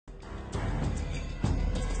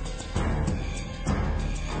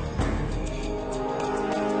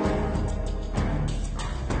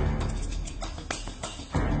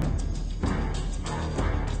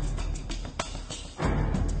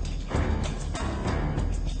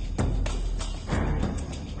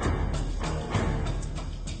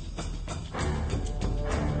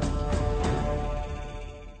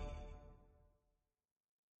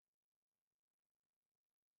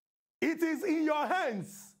It is in your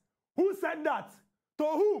hands. Who said that? To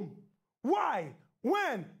whom? Why?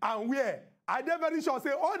 When? And where? I dey very sure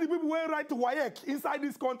say all the people who write to WAEC inside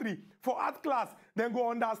this country for art class, then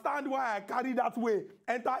go understand why I carry that way,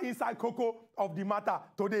 enter inside Koko of the matter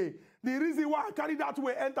today. The reason why I carry that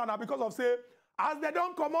way enter now because of say, as they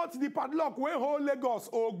don't come out the padlock wey hold Lagos,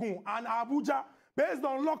 Ogun, and Abuja based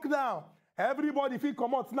on lockdown, everybody fit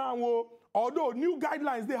come out now. Although new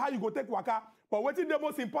guidelines dey how you go take waka, but wetin dey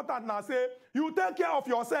most important now say you take care of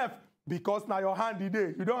yourself because now your hand the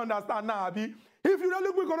day. You don't understand now, Abi. If you don't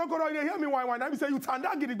look me, you hear me whine. I say you tanda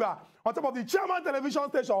gidigba on top of the chairman television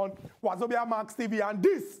station, Wazobia Max TV, and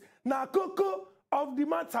this now Koko of the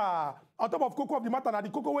matter. On top of Koko of the matter, now the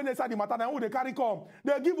Koko when inside the matter, now who they carry come,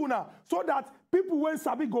 they give una so that people when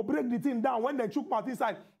sabi go break the thing down when they chook mouth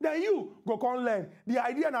inside, then you go come learn. The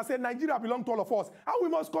idea now say Nigeria belong to all of us, and we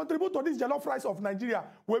must contribute to this jollof rice of Nigeria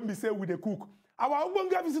when we say we the cook. Our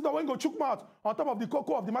Ubunga visitor when go chook mouth on top of the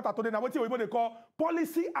Koko of the matter today. Now what they call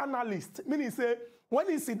policy analyst, meaning say when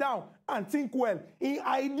he sit down and think well, in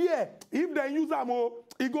idea, if they use them,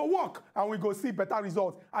 he go work and we go see better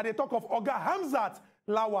results. And they talk of Oga Hamzat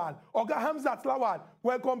Lawal. Oga Hamzat Lawal,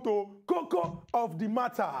 welcome to Koko of the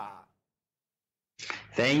matter.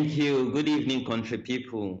 Thank you. Good evening, country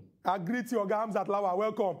people. I greet you, Oga Hamzat Lawal.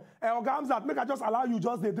 Welcome. Oga Hamzat, make I just allow you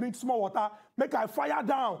just to drink small water. Make I fire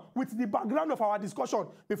down with the background of our discussion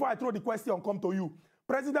before I throw the question come to you.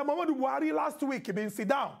 President Muhammadu Buhari last week been sit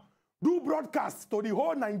down, do broadcast to the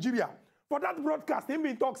whole Nigeria. For that broadcast, he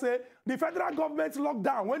been talk say the federal government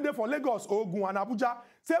lockdown when they for Lagos, Ogun, and Abuja,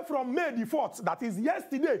 say from May the 4th, that is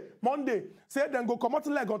yesterday, Monday, say then go come out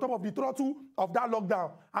leg on top of the throttle of that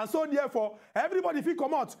lockdown. And so therefore, everybody if he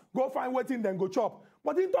come out, go find waiting, then go chop.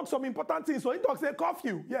 But he talk some important things. So he talk say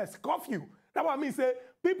curfew. Yes, curfew. That what I mean say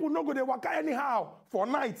people no go they waka anyhow for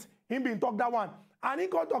night. He been talk that one. And he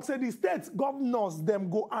can talk say the state governors them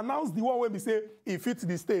go announce the one where we say it fits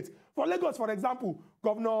the state. For Lagos, for example,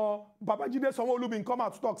 Governor Babajide Sanwo-Olu been come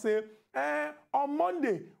out to talk say on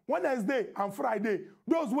Monday, Wednesday, and Friday,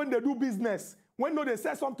 those when they do business, when no they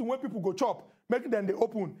say something when people go chop, make them they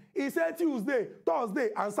open. He said Tuesday, Thursday,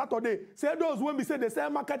 and Saturday. Say those when we say they sell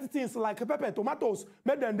market things like pepper, tomatoes,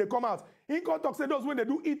 make them they come out. He can talk say those when they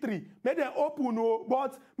do eatery, make them open,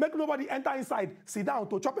 but make nobody enter inside, sit down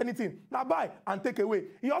to chop anything. Now buy and take away.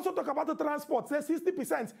 He also talk about the transport. Say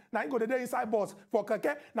 60% now he go there inside bus for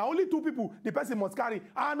keke. Now only 2 people the person must carry,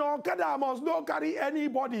 and Okada must not carry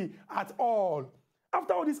anybody at all.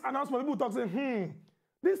 After all this announcement, people talk say,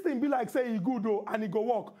 this thing be like say he good though, and he go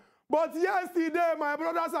work. But yesterday, my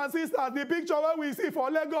brothers and sisters, the picture where we see for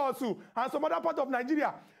Lagos and some other part of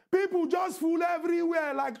Nigeria, people just fool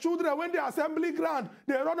everywhere like children when they assembly ground,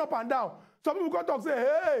 they run up and down. Some people come talk say,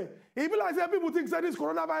 hey, it be like say people think say this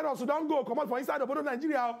coronavirus, so don't go come out for inside of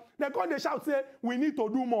Nigeria. They come they shout say we need to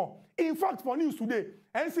do more. In fact, for news today,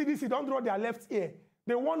 NCDC don't draw their left ear.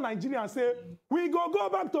 They want Nigerians say we go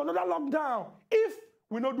back to another lockdown if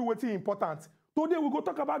we not do what's important. Today we go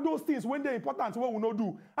talk about those things when they're important, what we not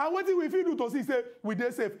do. And what we feel do to see say we dey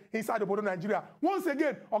safe inside of Nigeria. Once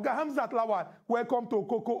again, Oga Hamzat Lawal, welcome to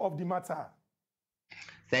Koko of the matter.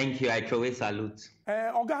 Thank you. I throw a salute.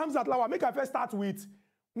 Oga Hamzat Lawal, make I first start with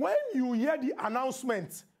when you hear the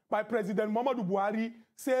announcement by President Muhammadu Buhari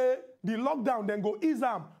say the lockdown then go ease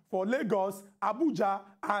am for Lagos, Abuja,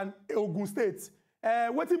 and Ogun State.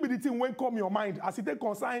 What be the thing when come your mind as it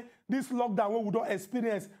concern this lockdown when we don't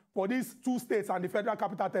experience for these 2 states and the Federal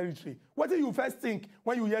Capital Territory? What do you first think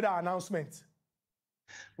when you hear the announcement?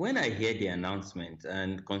 When I hear the announcement,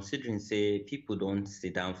 and considering say people don't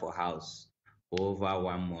sit down for house for over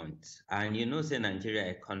 1 month, and you know say Nigeria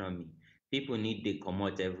economy, people need they come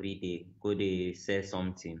out every day, go they sell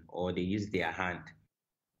something or they use their hand.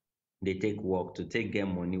 They take work to take get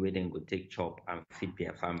money where they go take chop and feed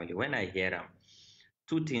their family. When I hear them,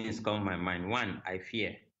 2 things come to my mind. One, I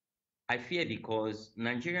fear. I fear because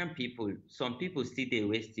Nigerian people, some people still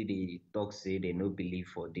they talk say they no believe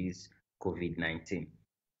for this COVID-19.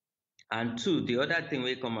 And 2, the other thing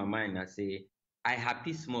will come to my mind, I say, I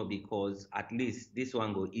happy small because at least this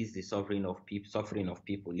one go ease the suffering of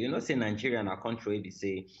people. You know, say Nigeria, a country, they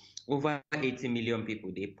say over 80 million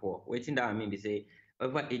people they poor. Waiting that I mean, they say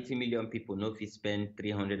over 80 million people no fit spend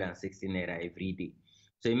 360 naira every day.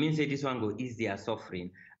 So it means that this one go ease their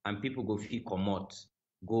suffering and people go feel commot,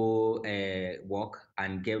 go work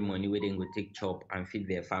and get money where they go take chop and feed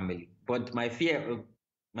their family. But my fear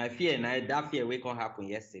now that fear we can happen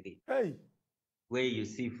yesterday. Hey. Where we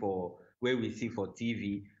see for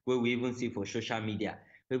TV, where we even see for social media,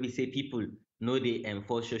 where we say people no they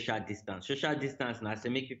enforce social distance. Social distance now say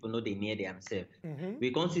make people know they near themselves.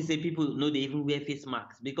 We can't see say people know they even wear face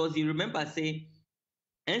masks because you remember say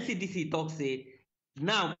NCDC talk say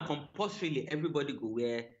now compulsorily everybody go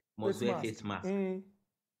must wear face mask.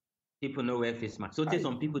 People no wear face mask. So take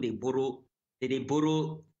some people they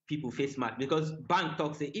borrow people face mask because bank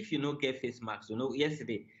talk say if you no get face mask, you know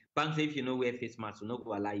yesterday bank say if you no wear face mask, you no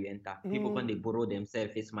go allow you enter. People when they borrow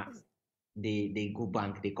themselves face masks. They go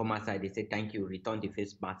bank, they come outside, they say thank you, return the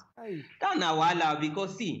face mask. That's now while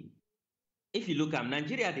because see, if you look at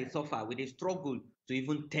Nigeria, they suffer with a struggle to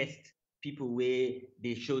even test people where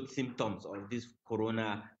they showed symptoms of this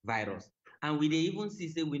coronavirus. And we they even see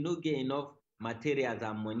say we no get enough materials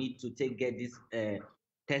and money to get this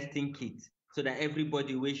testing kit so that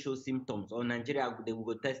everybody will show symptoms. Or Nigeria, they will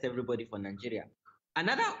go test everybody for Nigeria.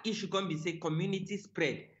 Another issue can be say community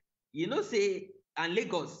spread. You know, say and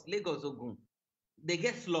Lagos Ogun, they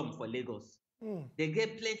get slum for Lagos. They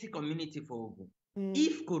get plenty community for Ogun.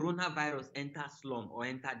 If coronavirus enter slum or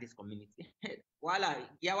enter this community, voila,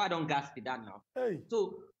 yawa don't gasp that now.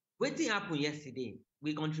 So what thing happened yesterday?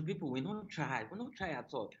 We country people, we don't try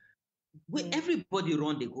at all. Everybody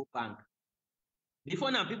run, they go bank.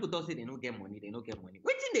 Before now, people don't say they don't get money.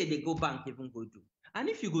 What thing they go bank even go do? And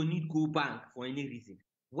if you go need go bank for any reason,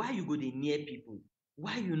 why you go they near people?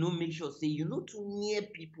 Why you no make sure say you know to near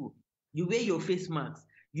people? You wear your face mask.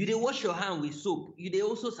 You they wash your hand with soap. You they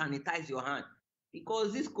also sanitize your hand.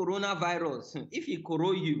 Because this coronavirus, if it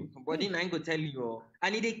corrode you, body not go tell you,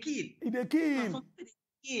 and it they kill. It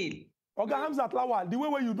kill. Oga Hamzat Lawal, the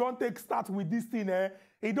way you don't take start with this thing,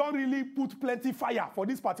 it don't really put plenty fire for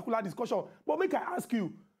this particular discussion. But make I ask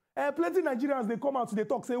you, plenty Nigerians they come out, they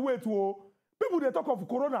talk, say, wait, people they talk of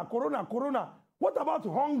corona. What about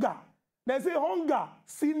hunger? They say hunger,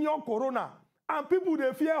 senior corona. And people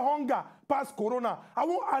they fear hunger past corona. I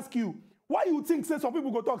won't ask you, why you think say some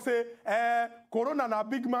people go talk say corona na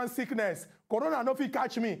big man sickness, corona no fit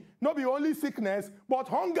catch me, no be only sickness but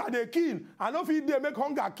hunger they kill, and no fit they make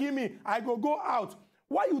hunger kill me, I go out.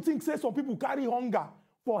 Why you think say some people carry hunger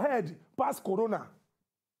for head past corona?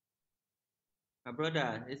 My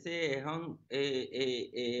brother, they say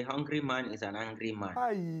a hungry man is an angry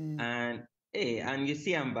man. And you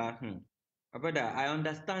see Amba, my brother, I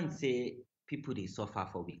understand say people they suffer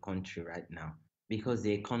for the country right now. Because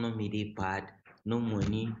the economy they bad, no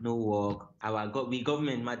money, no work. We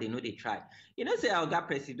government man, they know they try. You know, say our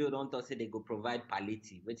president don't say they go provide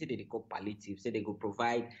palliative. What say they call palliative? Say they go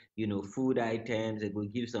provide, food items, they go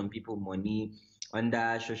give some people money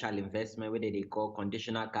under social investment, where they call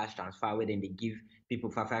conditional cash transfer, where then they give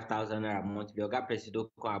people 5,000 a month. The Oga president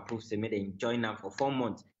can approve, say may they join them for 4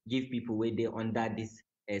 months, give people where they under this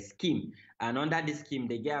scheme. And under this scheme,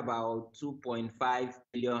 they get about 2.5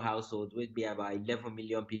 million households, which be about 11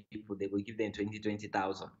 million people. They will give them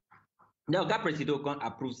 20,000. Now, that president can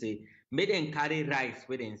approve, say, may they carry rice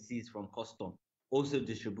where they seize from custom, also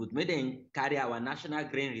distribute. May they carry our national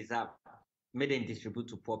grain reserve, may they distribute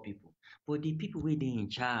to poor people. But the people where they in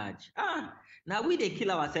charge, now we they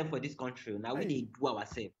kill ourselves for this country. Now we they do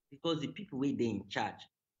ourselves because the people where they in charge,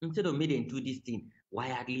 instead of may they do this thing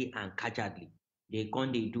wildly and casually. They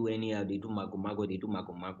do anyhow, they do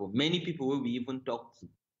mago. Many people will we even talk to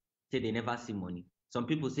say they never see money. Some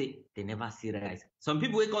people say they never see rice. Some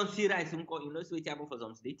people will can't see rice. See what happen for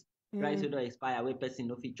some states. Rice will not expire, where person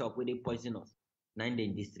no fit chop, where they poison us. Nine they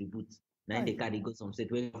distribute. Nine they carry go some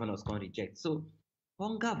state where governors can't reject. So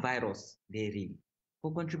hunger virus, they real.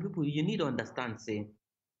 For country people, you need to understand, say,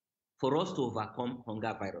 for us to overcome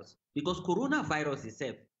hunger virus. Because coronavirus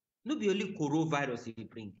itself, not be only coronavirus it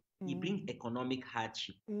bring. It bring economic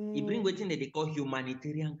hardship. It bring what they call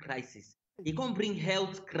humanitarian crisis. It can bring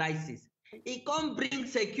health crisis. It can bring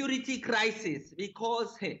security crisis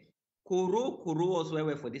because Koro was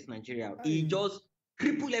where for this Nigeria. It just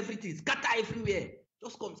cripple everything, scatter everywhere.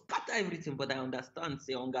 Just come scatter everything. But I understand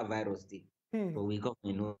say hunger virus thing. But we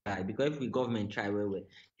government no try. Because if we government try well,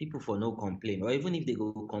 people for no complain. Or even if they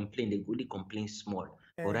go complain, they go only complain small.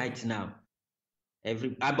 But right now,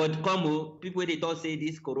 but come people they don't say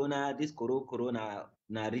this corona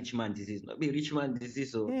na rich man disease. Not be rich man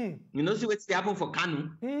disease. So you know see what they happen for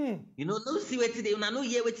Kanu. You know no see what they no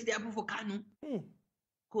hear what they happen for Kanu.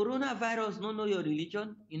 Coronavirus no know your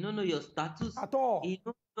religion, you don't know your status at all. You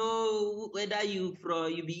don't know whether you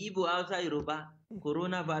be Igbo outside Yoruba.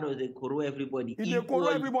 Coronavirus they corrode everybody. They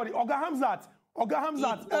corrode everybody. Oga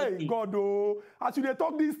Hamzat, hey God as you they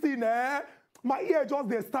talk this thing, my ear just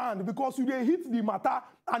they stand because you they hit the matter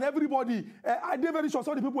and everybody. I did very sure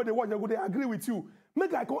some of the people they watch they agree with you.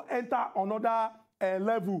 Make I go enter another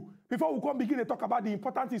level. Before we come begin to talk about the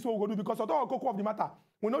important things we go do, because although Koko of the matter,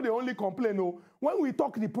 we know they only complain. No, when we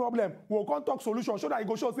talk the problem, we'll come talk solution. So that it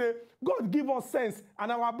go show say God give us sense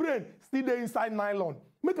and our brain still there inside nylon.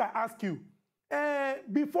 Make I ask you,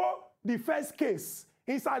 before the first case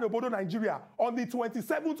inside Obodo, Nigeria, on the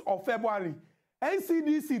 27th of February,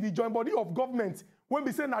 NCDC, the joint body of government, when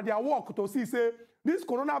we say na their work to see say this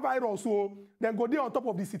coronavirus, so then go there on top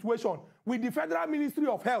of the situation with the Federal Ministry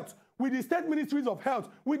of Health, with the state ministries of health,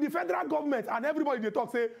 with the federal government, and everybody they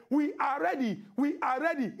talk say we are ready.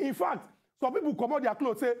 In fact, some people come out their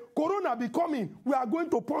clothes say Corona be coming, we are going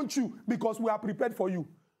to punch you because we are prepared for you.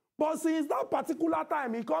 But since that particular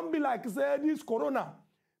time, it can't be like say this Corona,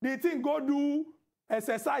 the thing go do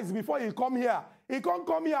exercise before he come here. He can't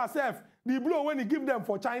come here himself. The blow when he give them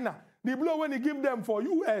for China, the blow when he give them for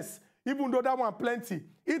US, even though that one plenty.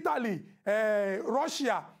 Italy,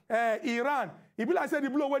 Russia, Iran. It be like say the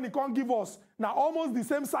blow when he can't give us. Now almost the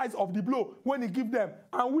same size of the blow when he give them.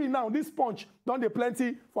 And we now, this punch, done the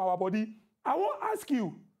plenty for our body. I want to ask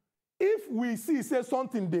you, if we see say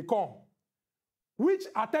something they come, which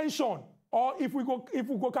attention, or if we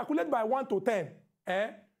go calculate by 1 to 10,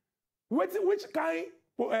 which kind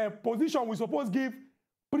position we suppose give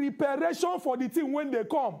preparation for the thing when they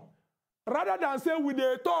come, rather than say we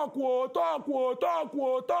dey talk before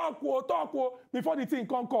the thing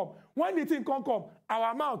come. When the thing come,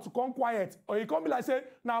 our mouth come quiet, or it come be like say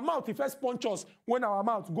now mouth it first punch us when our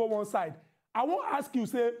mouth go one side. I won't ask you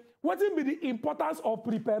say what will be the importance of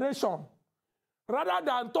preparation rather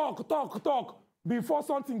than talk before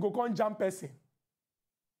something go come jam person.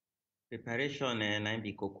 Preparation and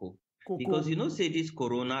be Koko. Because you know, say this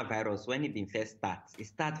coronavirus, when it been first start, it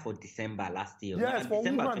start for December last year. Yes, for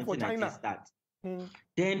December Wuhan, for China. Start.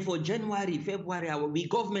 Then for January, February, we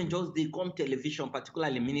government just they come television,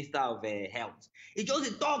 particularly Minister of Health. It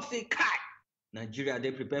just talks say, "Kai, Nigeria they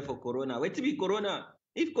prepare for Corona. Wait to be Corona.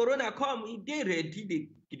 If Corona come, if they ready,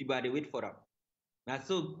 they wait for them." Now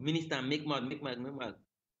so Minister make mouth.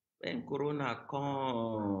 When Corona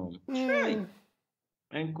come,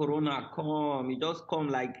 when Corona come, it just come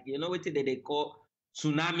like, you know what they call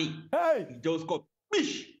tsunami. Hey! It just come,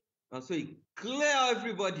 bish! And so it clear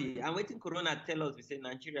everybody. And waiting Corona tell us, we say,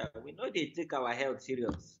 Nigeria, we know they take our health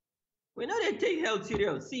serious. We know they take health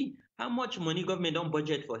serious. See how much money government don't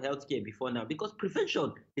budget for healthcare before now. Because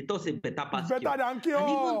prevention, they thought say better pass better cure. than cure. And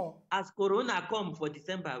even as Corona come for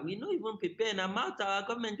December, we not even prepare and amount our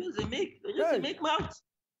government just make mouth. Make mouth.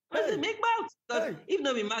 Because if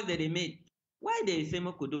not be mouth that they make, why they say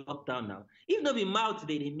we could do lockdown now? If not be mouth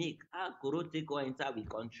they make, how Corona take or enter the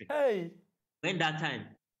country? Hey. When that time,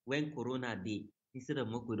 when Corona day, instead of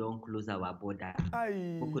we don't close our border,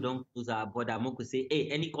 we don't close our border, we could say, hey,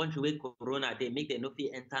 any country where Corona day make them no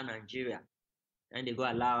fit enter Nigeria. And they go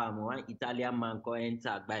allow one Italian man go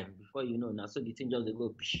enter by before you know now. So the thing just they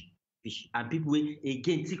go fish. And people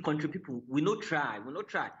again see country people we no try.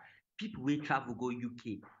 People will travel go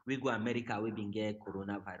UK, we go America, we been get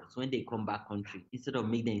coronavirus. When they come back country, instead of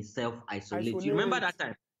make them self-isolate. You remember that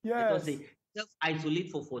time? Yes. They say self-isolate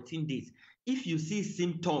for 14 days. If you see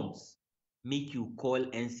symptoms, make you call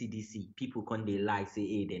NCDC. People can they lie, say,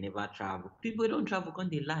 hey, they never travel. People don't travel, can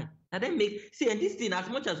they lie? And then and this thing, as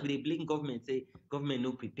much as we blame government, say government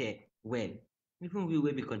no prepare well. Even we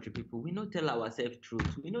will be country people, we not tell ourselves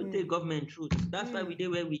truth. We not tell government truth. That's why we did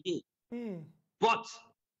where we did. But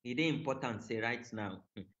it is important, say right now,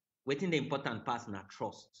 waiting the important part now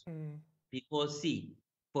trust. Because see,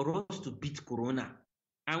 for us to beat Corona,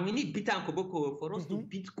 and we need Peter and Koboko for us to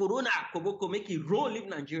beat Corona, Koboko, make it roll in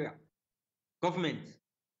Nigeria. Government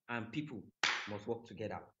and people must work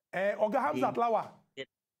together. Oga Hamzat Lawa,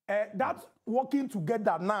 that's working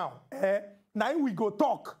together now. Now we go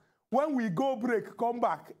talk. When we go break, come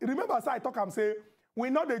back. Remember, as I talk, I'm saying, we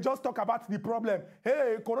know they just talk about the problem.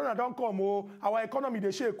 Hey, Corona don't come, our economy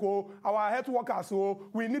they shake, our health workers,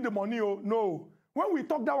 we need the money, No. When we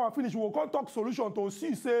talk that one finish, we will come talk solution to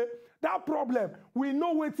see, say, that problem, we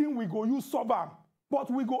know what thing we go use solve them. But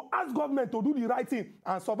we go ask government to do the right thing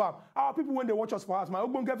and solve them. Our people, when they watch us for us, my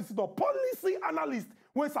own get visitor, policy analyst,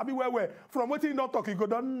 when Sabi where from what you don't talk, you go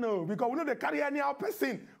don't know. Because we know they carry any other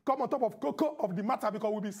person come on top of Koko of the matter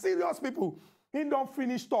because we be serious people. He don't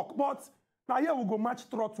finish talk. But now here we go match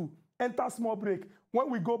throttle, enter small break. When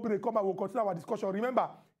we go break, come back, we'll continue our discussion. Remember,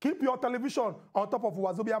 keep your television on top of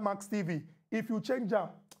Wazobia Max TV. If you change them,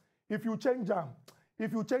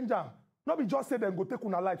 not be just say them go take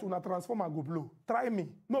una light, una transformer go blow. Try me.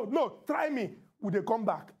 No, try me. Will they come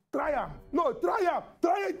back? Try them. No, try them.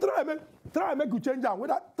 Try make you change them.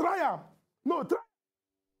 Try them. No, try.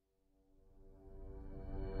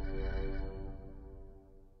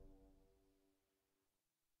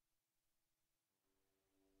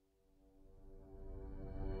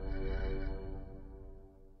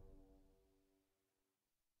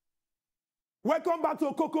 Welcome back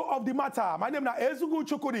to Koko of the Matter. My name is Ezugu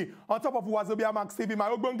Chukudi, on top of Wazobia Max TV. My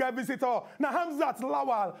Ogbonge visitor, na Hamzat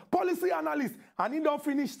Lawal, policy analyst, and he don't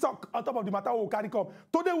finish talk on top of the matter we will carry come.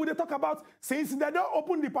 Today we dey talk about since they don't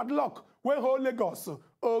open the padlock when whole Lagos,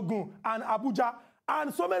 Ogun, and Abuja,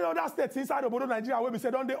 and so many other states inside of Nigeria where we say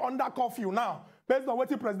don't they under curfew now, based on what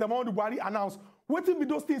President Muhammadu Buhari announced. What be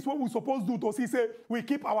those things what we supposed to do to see say we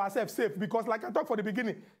keep ourselves safe? Because like I talked for the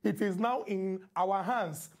beginning, it is now in our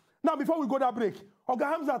hands. Now, before we go that break, Oga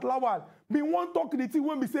Hamzat Lawal been one talk the thing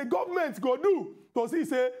when we say government go do to see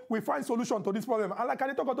say we find solution to this problem. And like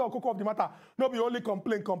I talk about Koko of the Matter, no be only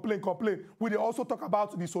complain. We dey also talk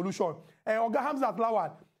about the solution. Oga Hamzat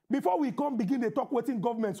Lawal, before we come begin the talk what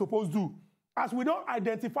government supposed to do, as we don't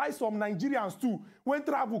identify some Nigerians too, when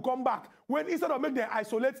travel come back, when instead of make them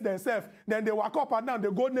isolate themselves, then they walk up and down,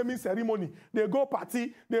 they go naming ceremony, they go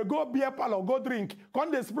party, they go beer parlor, go drink,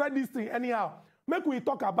 come they spread this thing anyhow. Make we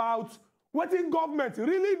talk about what in government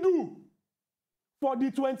really do for the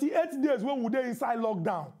 28 days when we dey inside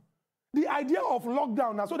lockdown. The idea of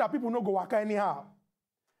lockdown now so that people no go waka anyhow.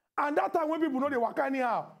 And that time when people know they waka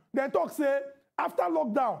anyhow, then talk say after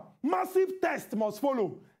lockdown, massive test must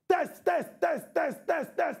follow. Test. But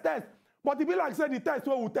it be like say the test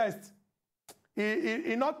where we test.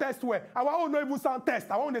 It not test where. Our own not even sound test.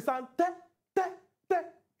 I want to sound te.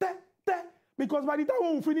 Because by the time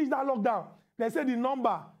when we finish that lockdown, they say the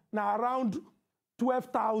number now around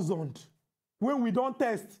 12,000 when we don't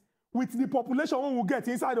test with the population when we get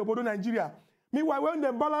inside of Nigeria. Meanwhile, when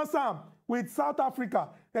they balance them with South Africa,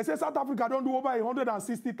 they say South Africa don't do over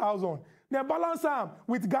 160,000. They balance them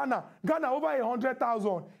with Ghana over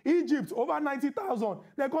 100,000. Egypt over 90,000.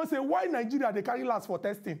 They can say, why Nigeria they carry last for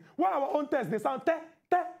testing? Why our own test they sound te.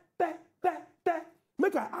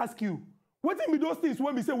 Make I ask you, what be those things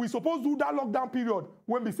when we say we supposed to do that lockdown period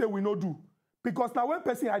when we say we no do? Because now when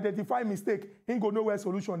person identify mistake, he go know where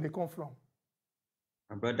solution they come from.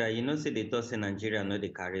 Brother, you know, say they thought say Nigeria no they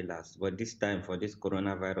carry last, but this time for this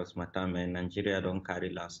coronavirus matter, man, Nigeria don't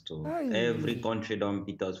carry last too. Every country don't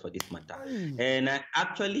beat us for this matter. And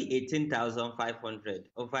actually 18,500,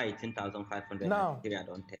 over 18,500 Nigeria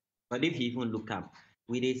don't test. But if you even look up,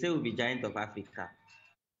 they say we'll be giant of Africa.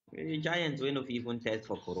 We giants we no even test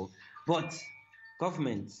for corona. But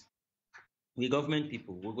governments, we government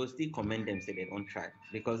people, we go still commend them say they don't try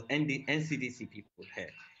because NCDC people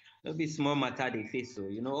here. No be small matter they face. So,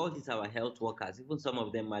 you know, all these our health workers, even some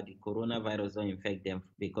of them are the coronavirus don't infect them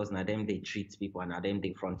because now them they treat people and now them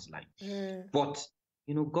they front line. But,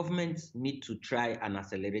 you know, governments need to try and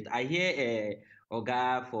accelerate. I hear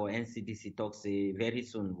Oga for NCDC talk say very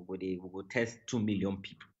soon we will test 2 million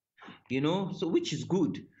people. You know, so which is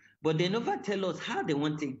good. But they never tell us how they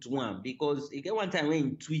want to take one because you get one time when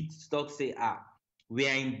in tweets talk say, we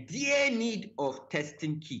are in dear need of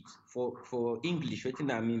testing kits for English. What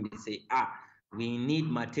I mean, they say, we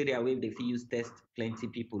need material where they use test plenty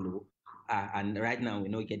people. And right now we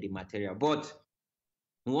don't get the material. But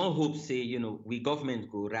one hope say, you know, we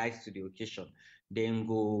government go rise to the occasion, then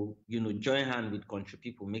go, you know, join hand with country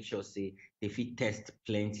people, make sure say they fit test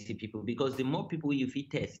plenty people. Because the more people you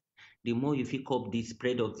fit test, the more you fit up the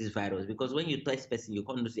spread of this virus. Because when you test person, you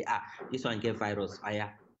can't say, this one get virus,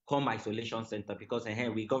 come isolation center because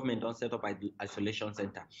we government don't set up an isolation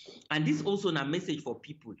center. And this also a message for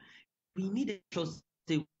people. We need to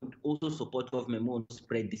also support government more to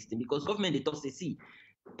spread this thing because government they talk say, see,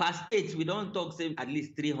 past states we don't talk say at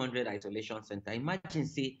least 300 isolation center. Imagine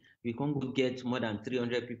say we can't go get more than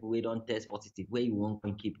 300 people we don't test positive where you won't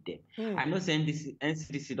keep them. I know saying this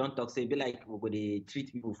NCDC don't talk say be like we go they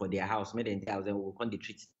treat people for their house, made in their house and we can't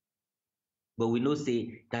treat. But we know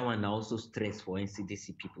say that one also stress for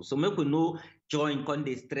NCDC people. So make we know join can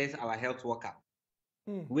they stress our health worker.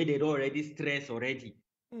 Where they already stress already.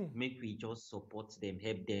 Make we just support them,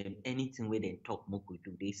 help them. Anything where they talk more we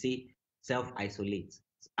do. They say self-isolate.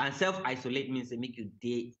 And self-isolate means they make you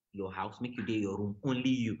day your house, make you day your room, only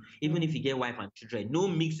you. Even if you get wife and children, no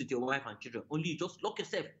mix with your wife and children, only you just lock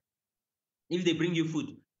yourself. If they bring you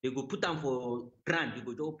food, they go put them for grand, you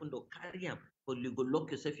go to open the carry them. But you go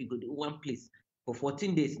lock yourself, you go to one place for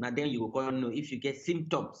 14 days. Now then you go call know if you get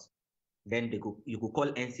symptoms, then you go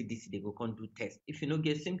call NCDC, they go come do test. If you don't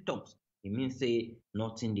get symptoms, it means say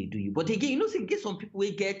nothing they do you. But again, you know, say get some people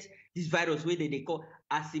will get this virus where they call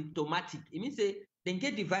asymptomatic. It means say they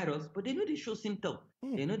get the virus, but they know they show symptoms.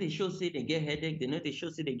 They know they show say they get headache, they know they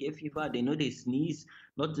show say they get fever, they know they sneeze,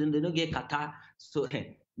 they don't get catarrh. So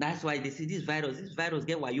that's why they say this virus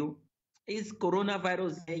get wayo. It's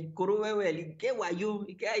coronavirus. It get wayo.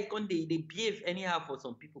 They behave anyhow for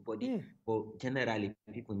some people body. But generally,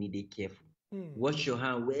 people need to be careful. Wash your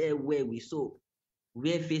hand where we soap.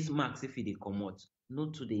 wear face masks if you come out.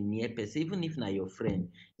 Not to the near person, even if na your friend,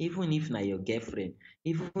 even if na your girlfriend,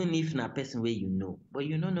 even if na person where you know. But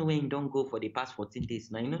you don't know when you don't go for the past 14 days.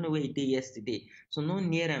 Now you don't know where you did yesterday. So no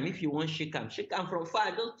near him. If you want shake him from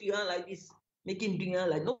far. Just do him like this. Make him do him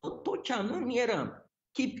like no touch him, no near him.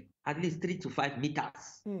 Keep at least 3 to 5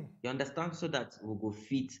 meters. You understand? So that we go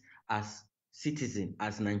fit as citizens,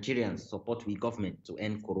 as Nigerians, support we government to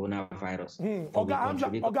end coronavirus. Oga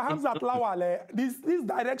Hamzat Lawal, this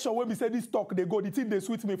direction when we say this talk, they go, the thing they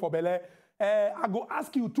sweet me for Bele. I go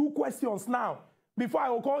ask you 2 questions now before I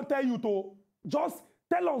will come tell you to just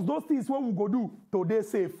tell us those things what we go do to stay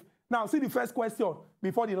safe. Now, see the first question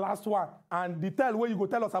before the last one, and the tell where you go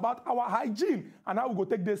tell us about our hygiene and how we go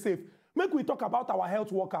take this safe. Make we talk about our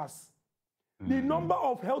health workers. The number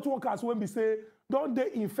of health workers when we say don't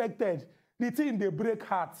they infected, the thing they break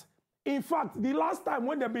heart. In fact, the last time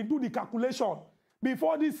when they been do the calculation,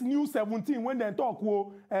 before this new 17, when they talk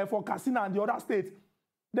for Katsina and the other states,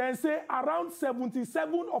 they say around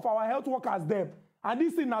 77 of our health workers them, and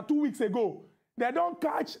this thing now 2 weeks ago, they don't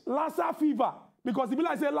catch Lassa fever. Because if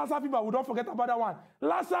I say Lassa fever, we don't forget about that one.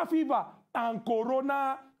 Lassa fever and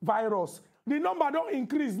coronavirus. The number don't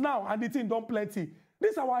increase now, and the thing don't plenty.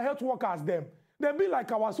 These are our health workers them. They be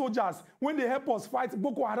like our soldiers when they help us fight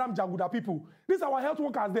Boko Haram Jaguda people. These are our health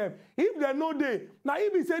workers them. If they know they, now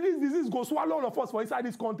if we say this disease go swallow all of us for inside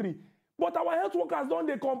this country. But our health workers don't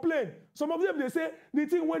they complain. Some of them they say the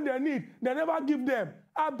thing when they need, they never give them.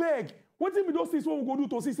 I beg. What if those things what we go do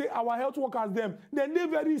to see say our health workers them, then they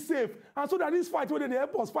very safe. And so that this fight when they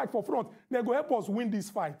help us fight for front, they go help us win this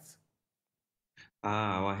fight.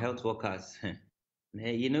 Our health workers.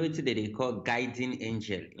 You know what they call guiding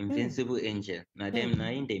angel, invincible angel. Now them na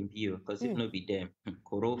in them view, because if not be them,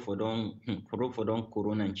 Koro for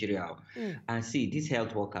Koro Nigeria. And see these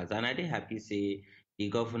health workers, and I dey happy say the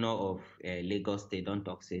governor of Lagos State don't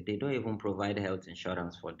talk say they don't even provide health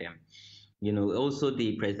insurance for them. You know, also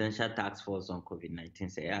the presidential task force on COVID-19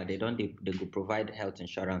 say they go provide health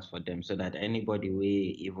insurance for them so that anybody will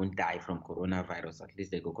even die from coronavirus, at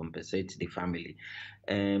least they go compensate the family.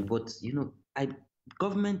 But you know,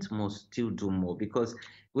 government must still do more, because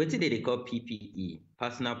what they call PPE,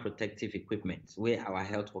 personal protective equipment, where our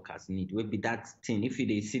health workers need, will be that thing. If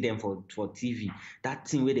they see them for TV, that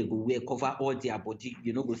thing where they go wear cover all their body,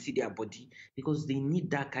 you know, go see their body, because they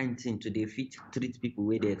need that kind of thing to they fit treat people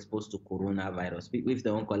where they're exposed to coronavirus if they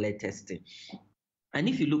don't collect testing. And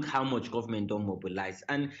if you look how much government don't mobilize,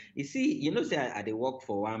 and you see, you know, say I they work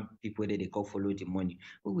for one people that they call follow the money.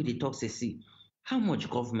 Who will they talk say see? How much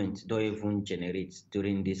government don't even generate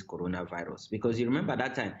during this coronavirus? Because you remember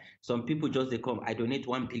that time, some people just they come, I donate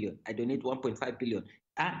 1 billion, I donate 1.5 billion.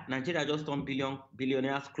 Nigeria just on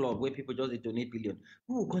billionaires club where people just they donate billion.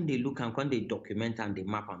 Who can they look and can they document and they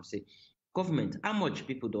map and say, government, how much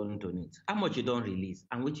people don't donate, how much you don't release,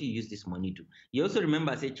 and what you use this money to? You also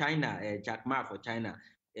remember, say China, Jack Ma for China,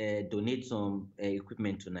 donate some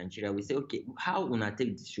equipment to Nigeria. We say, okay, how una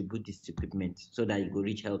take distribute this equipment so that you go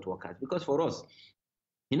reach health workers? Because for us,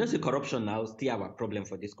 you know, the corruption now still our problem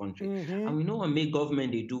for this country. And we know when make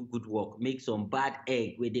government they do good work, make some bad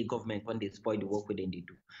egg where they government when they spoil the work where they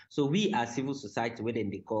do. So we as civil society, where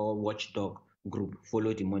they call watchdog group,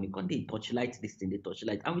 follow the money, when they touchlight this thing, they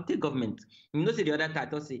touchlight. And we take government. You know, say the other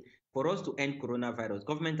title say for us to end coronavirus,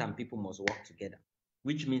 government and people must work together,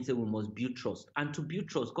 which means that we must build trust. And to build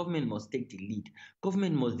trust, government must take the lead.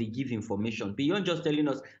 Government must give information beyond just telling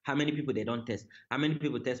us how many people they don't test, how many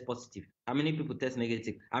people test positive, how many people test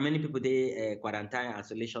negative, how many people they quarantine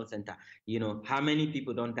isolation center, you know, how many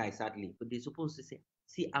people don't die sadly. But they're supposed to say,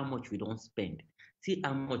 see how much we don't spend, see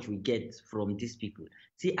how much we get from these people,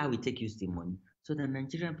 see how we take use the money. So the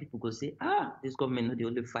Nigerian people go say, this government not they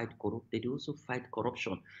only fight corrupt, they also fight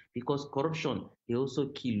corruption, because corruption they also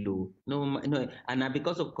kill. No, and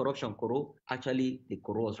because of corruption, actually the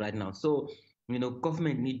corrupt right now. So you know,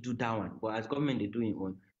 government need to do that one, but as government they doing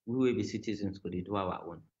on, we will be citizens, but they do our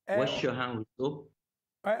own. Wash your hand with soap.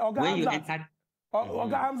 When you enter,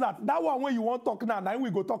 Hamzat, that one when you want to talk now, then we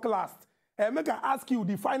go talk last. Make I ask you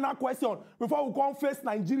the final question before we come face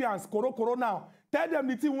Nigerians, Koro now. Tell them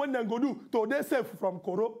the thing when they go do to they safe from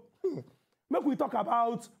Koro. Make we talk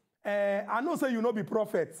about, I know say you know be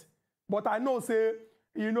prophet, but I know say,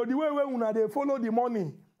 you know, the way una they follow the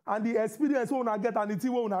money and the experience una get and the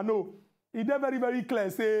thing una know, it's very, very clear.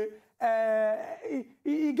 Say,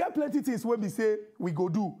 he get plenty things when we say we go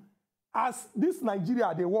do. As this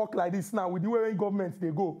Nigeria, they work like this now with the way government they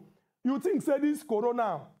go. You think say this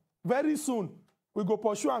Corona, very soon, we go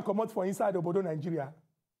pursue and come out for inside Obodo Nigeria.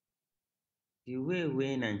 The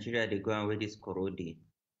way Nigeria they go and where this Koro day,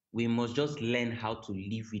 we must just learn how to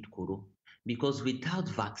live with Koro. because without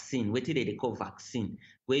vaccine, what they call vaccine,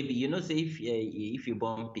 where you know say if you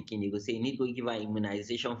born pikin, you go say you need to give an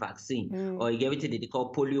immunization vaccine, or you get what they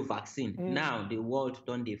call polio vaccine. Now the world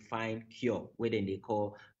don't define cure where then they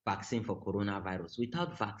call vaccine for coronavirus.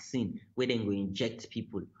 Without vaccine, where then go inject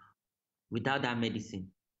people, without that medicine,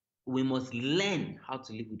 we must learn how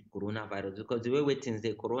to live with coronavirus, because the way things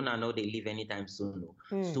the corona now they live anytime soon.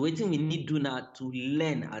 So what we need to do now to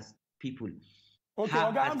learn as people. Okay,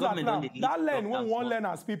 as government now, that learn when we want learn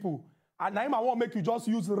as people. And now I want to make you just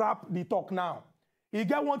use rap the talk now. You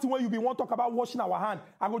get one thing when you be want to talk about washing our hand.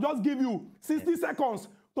 I will just give you 60 seconds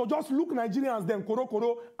to just look Nigerians them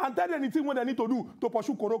koro and tell them anything what they need to do to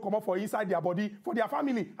pursue koro come up for inside their body, for their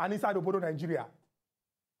family, and inside the border Nigeria.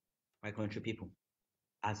 My country people,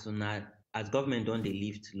 as soon as government don't they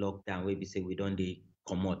lift lockdown, where we say we don't they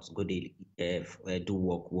come out, go they do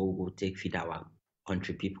work, we'll go take feed our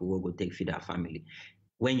country people, we'll go take feed our family.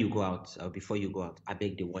 When you go out, or before you go out, I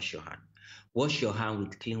beg they wash your hand. Wash your hand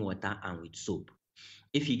with clean water and with soap.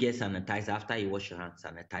 If you get sanitized, after you wash your hand,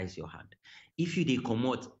 sanitize your hand. If you they come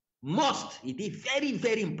out, it is very,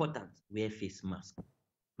 very important, wear face mask.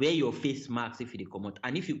 Wear your face mask if you come out.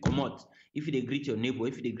 And if you come out, if you greet your neighbor,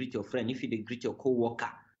 if you greet your friend, if you greet your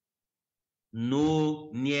co-worker,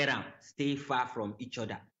 no near them, stay far from each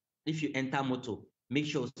other. If you enter motor, make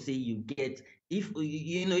sure say you get, if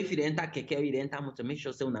you know, if you enter keke, you enter motor, make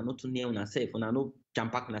sure say una not too near una self, una no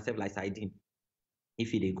jump pack una self like sardine.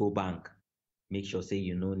 If you go bank, make sure say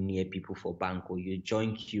you know near people for bank, or you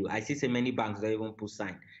join queue. I see so many banks don't even put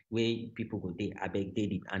sign where people go there, I beg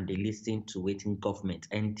did it, and they listen to waiting government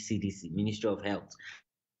and CDC, Ministry of Health,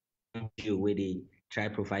 where they try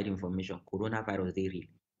provide information. Coronavirus they real.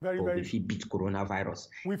 But if we beat coronavirus,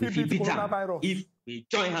 we beat coronavirus. If we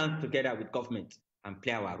join hands together with government and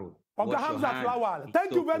play our role. Okay, Hamzat Lawal,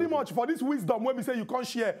 thank you very much for this wisdom when we say you can't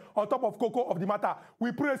share on top of Koko of the matter.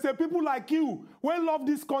 We pray, say people like you, when love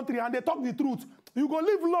this country and they talk the truth, you go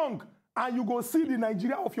live long and you go see the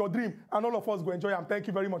Nigeria of your dream, and all of us go enjoy them. Thank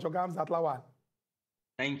you very much, Hamzat Lawal.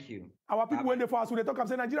 Thank you. Our people, when they for us, when they talk, I'm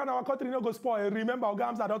saying Nigeria and our country no go spoil. Remember,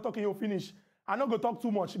 Hamzat don't talking, you finish. I'm not gonna talk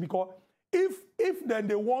too much, because if then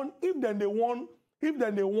they won,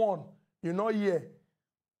 you know, yeah,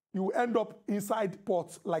 you end up inside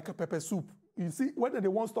pots like a pepper soup. You see, whether they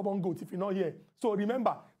want stubborn goat, if you're not here. So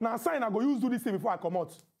remember, now sign, I go use do this thing before I come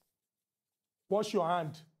out. Wash your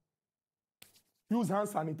hand. Use hand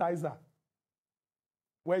sanitizer.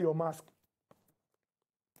 Wear your mask.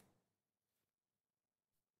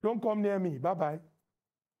 Don't come near me. Bye-bye.